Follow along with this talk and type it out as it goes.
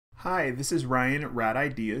Hi, this is Ryan at Rad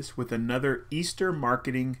Ideas with another Easter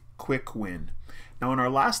marketing quick win. Now, in our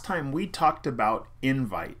last time, we talked about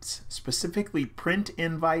invites, specifically print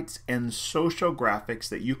invites and social graphics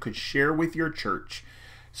that you could share with your church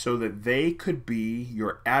so that they could be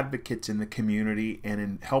your advocates in the community and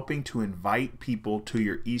in helping to invite people to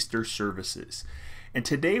your Easter services. And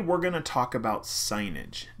today we're going to talk about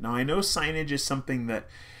signage. Now, I know signage is something that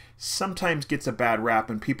sometimes gets a bad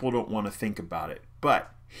rap and people don't want to think about it,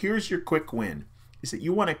 but here's your quick win, is that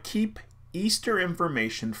you want to keep Easter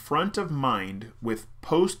information front of mind with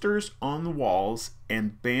posters on the walls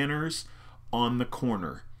and banners on the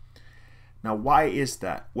corner. Now, why is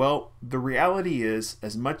that? Well, the reality is,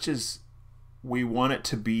 as much as we want it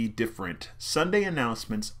to be different, Sunday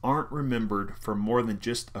announcements aren't remembered for more than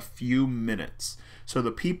just a few minutes. So the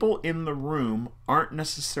people in the room aren't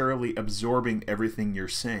necessarily absorbing everything you're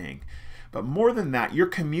saying. But more than that, your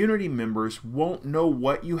community members won't know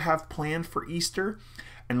what you have planned for Easter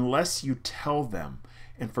unless you tell them.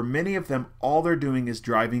 And for many of them, all they're doing is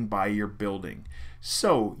driving by your building.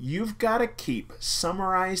 So you've got to keep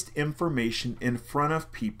summarized information in front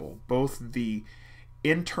of people, both the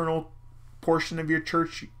internal portion of your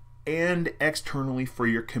church and externally for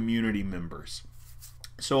your community members.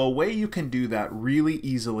 So a way you can do that really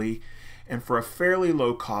easily and for a fairly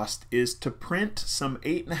low cost is to print some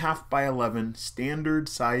 8.5 by 11 standard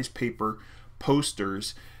size paper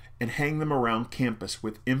posters and hang them around campus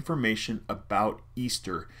with information about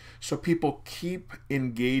Easter so people keep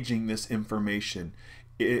engaging this information.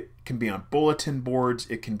 It can be on bulletin boards,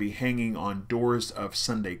 it can be hanging on doors of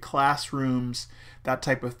Sunday classrooms, that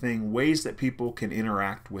type of thing, ways that people can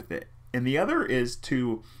interact with it. And the other is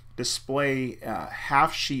to display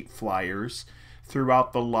half-sheet flyers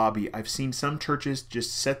throughout the lobby. I've seen some churches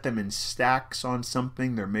just set them in stacks on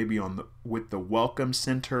something. They're maybe with the welcome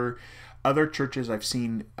center. Other churches I've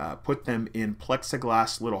seen put them in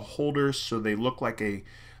plexiglass little holders so they look like a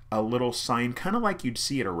little sign, kind of like you'd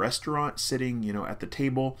see at a restaurant sitting, at the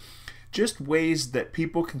table. Just ways that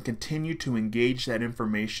people can continue to engage that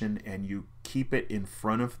information and you keep it in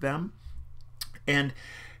front of them. And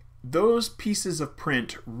those pieces of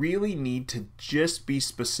print really need to just be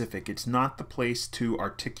specific. It's not the place to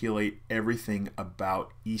articulate everything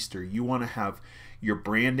about Easter. You want to have your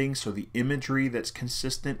branding, so the imagery that's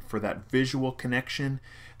consistent for that visual connection,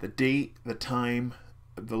 the date, the time,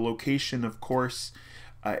 the location, of course,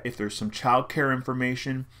 if there's some childcare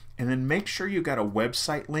information, and then make sure you got a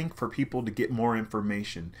website link for people to get more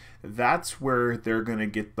information. That's where they're going to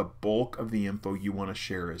get the bulk of the info you want to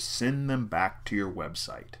share, is send them back to your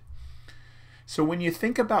website. So when you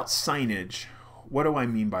think about signage, what do I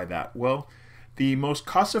mean by that? Well, the most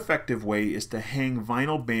cost-effective way is to hang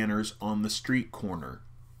vinyl banners on the street corner.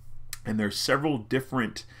 And there's several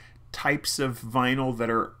different types of vinyl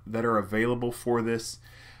that are available for this.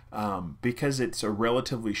 Because it's a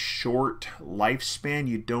relatively short lifespan,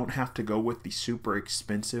 you don't have to go with the super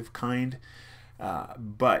expensive kind.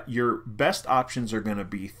 But your best options are going to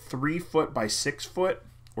be 3 foot by 6 foot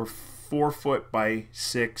or 4 foot by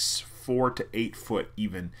 6, 4 to 8 foot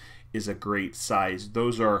even is a great size.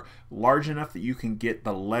 Those are large enough that you can get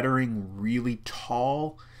the lettering really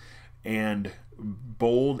tall and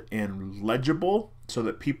bold and legible so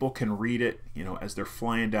that people can read it, as they're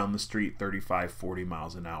flying down the street 35, 40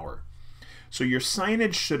 miles an hour. So your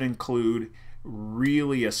signage should include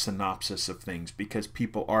really a synopsis of things because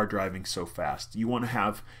people are driving so fast. You want to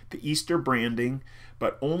have the Easter branding,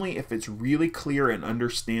 but only if it's really clear and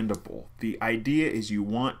understandable. The idea is you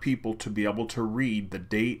want people to be able to read the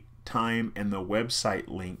date, time, and the website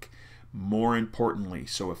link more importantly.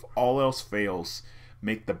 So if all else fails,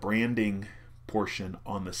 make the branding portion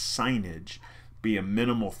on the signage be a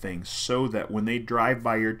minimal thing so that when they drive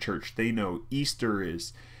by your church, they know Easter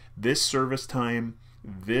is this service time,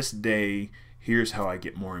 this day, here's how I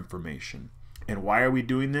get more information. And why are we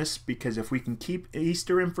doing this? Because if we can keep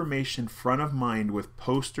Easter information front of mind with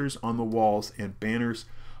posters on the walls and banners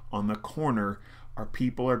on the corner, our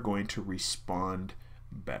people are going to respond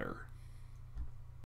better.